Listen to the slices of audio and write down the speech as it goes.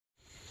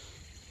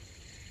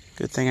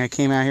Good thing I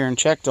came out here and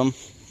checked them.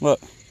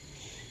 Look.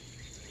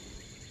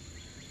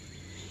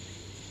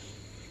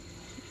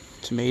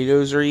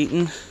 Tomatoes are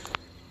eaten.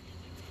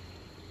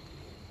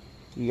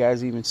 You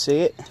guys even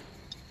see it?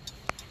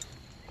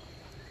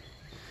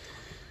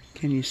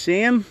 Can you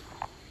see them?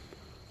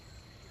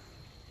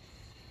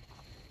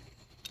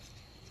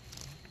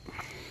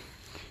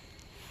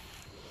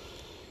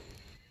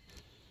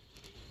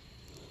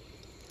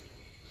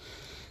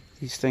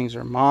 These things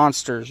are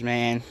monsters,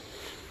 man.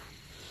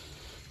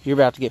 You're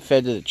about to get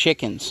fed to the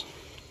chickens.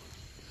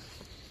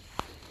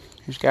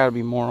 There's got to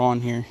be more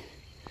on here.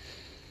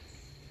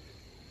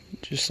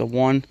 Just the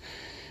one.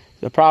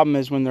 The problem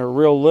is when they're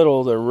real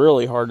little, they're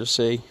really hard to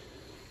see.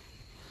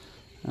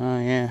 Oh,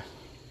 yeah.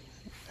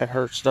 That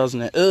hurts,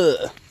 doesn't it?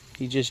 Ugh.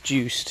 He just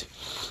juiced.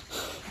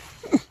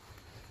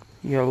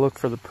 You gotta look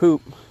for the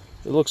poop.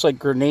 It looks like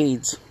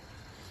grenades.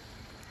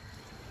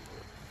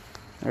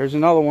 There's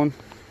another one.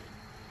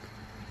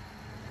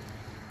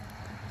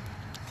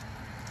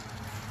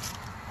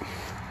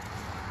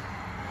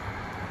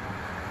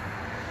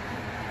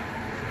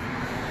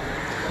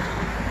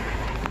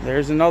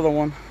 There's another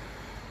one.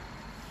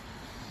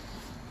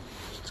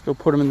 Let's go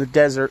put them in the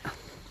desert.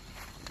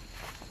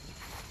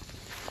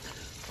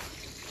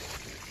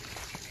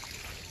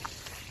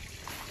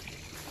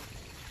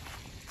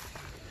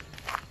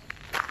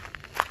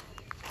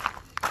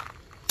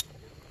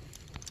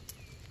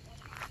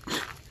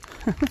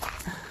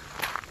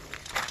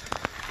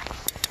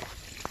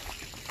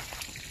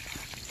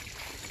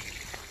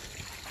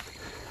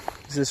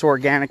 Is this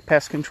organic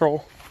pest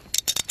control?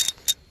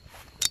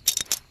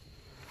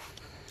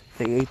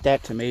 They ate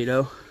that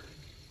tomato.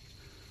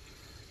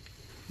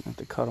 I have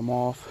to cut them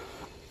off.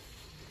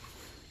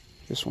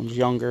 This one's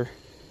younger.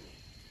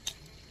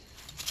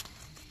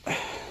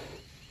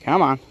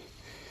 Come on.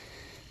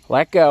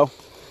 Let go.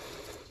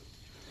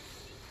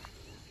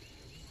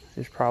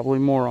 There's probably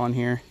more on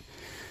here.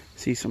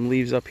 See some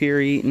leaves up here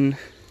eaten.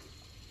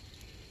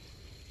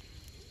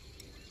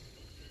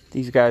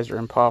 These guys are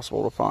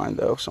impossible to find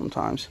though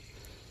sometimes.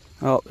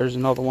 Oh, there's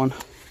another one.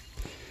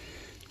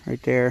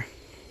 Right there.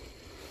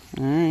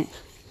 Alright.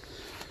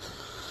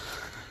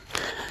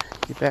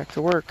 Get back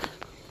to work.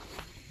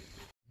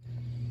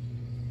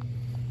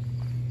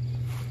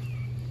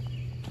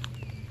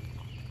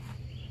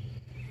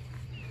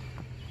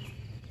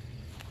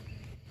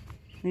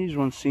 These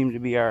ones seem to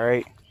be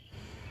alright.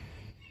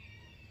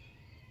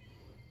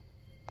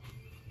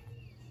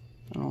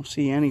 I don't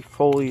see any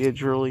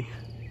foliage really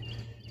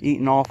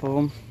eating off of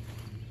them.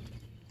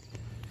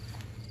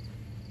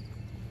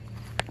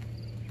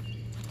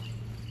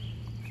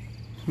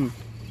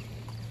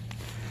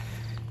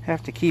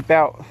 Have to keep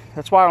out.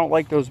 That's why I don't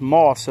like those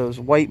moths, those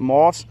white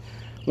moths.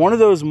 One of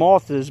those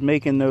moths is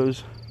making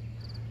those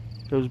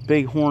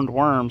big horned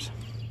worms.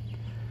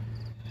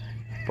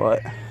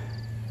 But I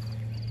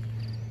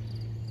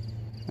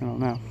don't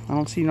know. I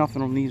don't see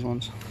nothing on these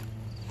ones.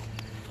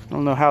 I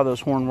don't know how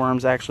those horned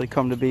worms actually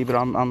come to be, but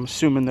I'm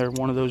assuming they're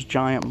one of those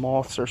giant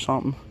moths or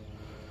something.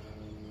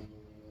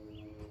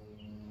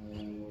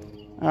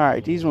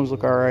 Alright, these ones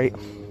look alright.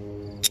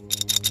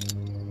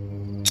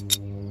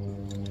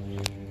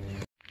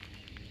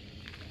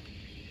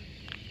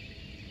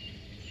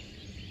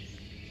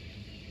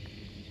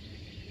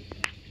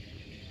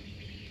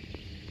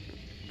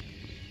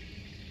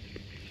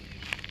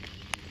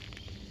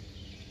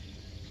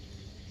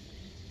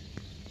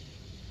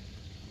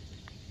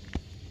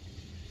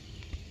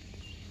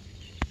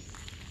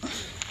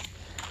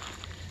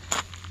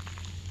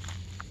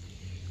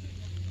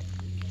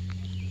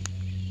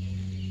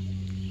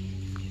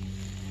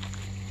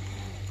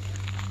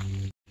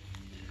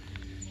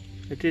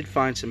 I did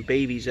find some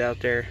babies out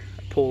there.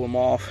 I pulled them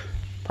off.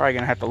 Probably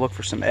gonna have to look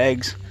for some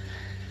eggs.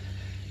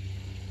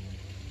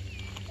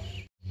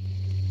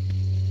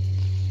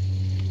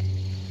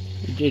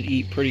 I did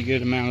eat pretty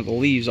good amount of the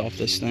leaves off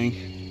this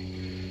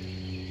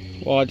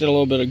thing. Well, I did a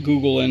little bit of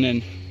Googling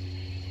and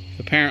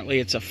apparently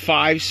it's a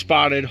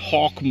 5-spotted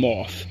hawk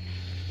moth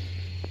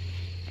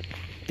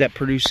that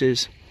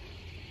produces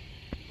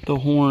the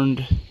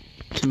horned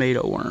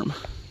tomato worm.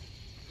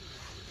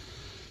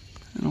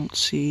 I don't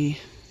see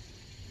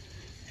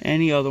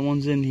any other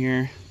ones in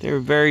here. They're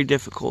very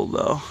difficult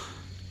though.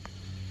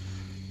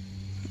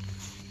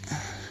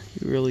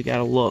 You really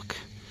gotta look.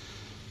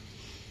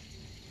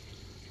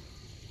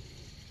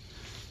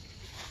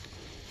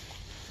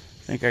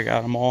 I think I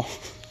got them all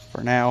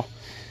for now.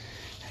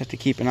 Have to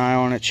keep an eye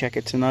on it, check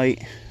it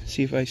tonight,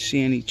 see if I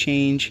see any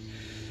change.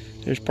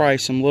 There's probably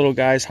some little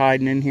guys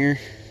hiding in here.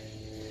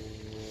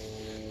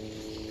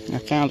 I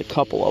found a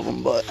couple of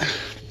them, but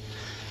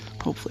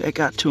hopefully I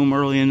got to them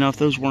early enough.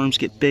 Those worms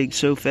get big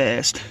so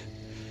fast.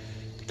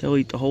 They'll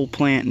eat the whole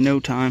plant in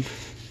no time.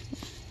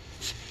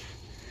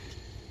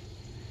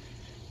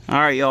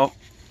 Alright, y'all.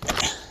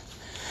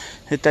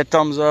 Hit that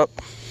thumbs up.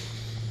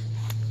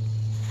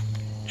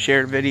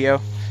 Share the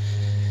video.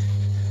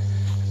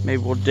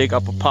 Maybe we'll dig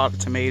up a pot of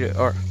tomato,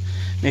 or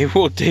maybe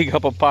we'll dig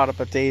up a pot of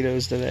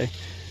potatoes today.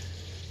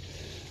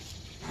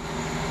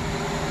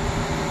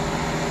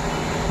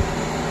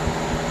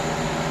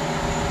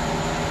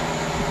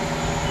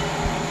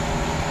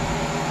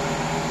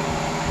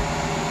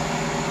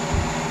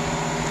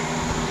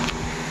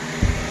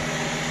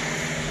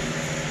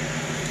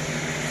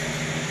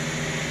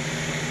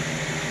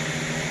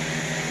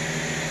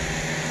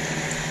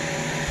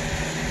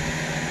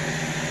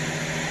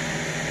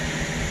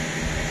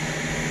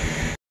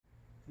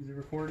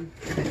 recording?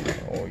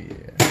 Oh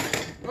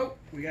yeah. Oh,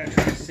 we gotta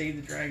try to save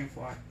the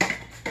dragonfly.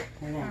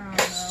 Hold on. Oh, no.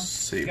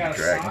 Save the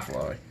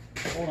dragonfly.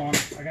 Hold on,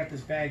 I got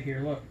this bag here,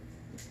 look.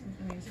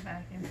 I'm gonna use a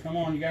vacuum. Come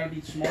on, you gotta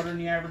be smarter than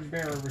the average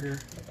bear over here.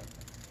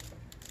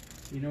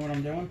 You know what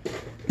I'm doing?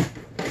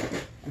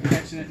 I'm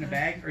catching it in the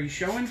bag. Are you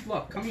showing?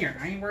 Look, come here.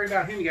 I ain't worried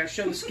about him. You gotta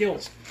show the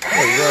skills.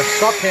 Oh, you're gonna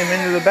suck him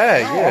into the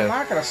bag, No, yeah. I'm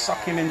not gonna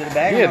suck him into the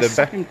bag. Yeah, I'm gonna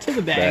suck him to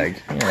the bag.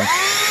 Yeah. Come here.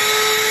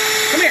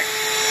 Come here.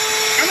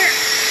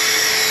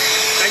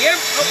 Did I get him?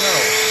 Oh. No.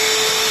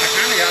 I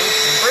kinda got him.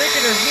 You're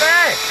breaking his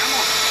neck. Come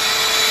on.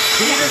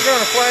 Peter's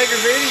gonna flag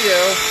your video.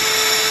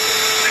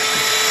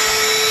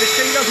 This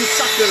thing doesn't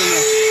suck good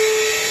enough.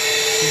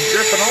 He's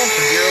dripping off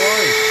for dear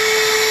life.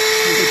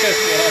 That's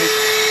right.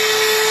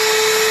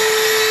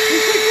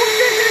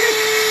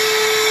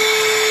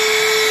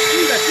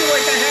 Jeez, I feel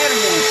like I had him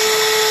once.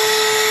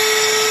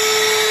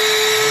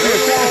 You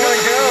don't let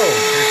go.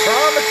 You're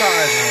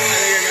traumatizing him. I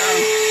think I got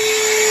him.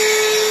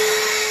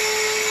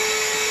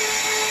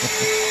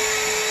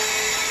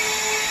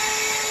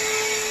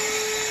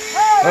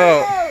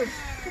 Oh.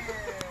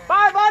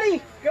 Bye,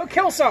 buddy. Go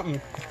kill something.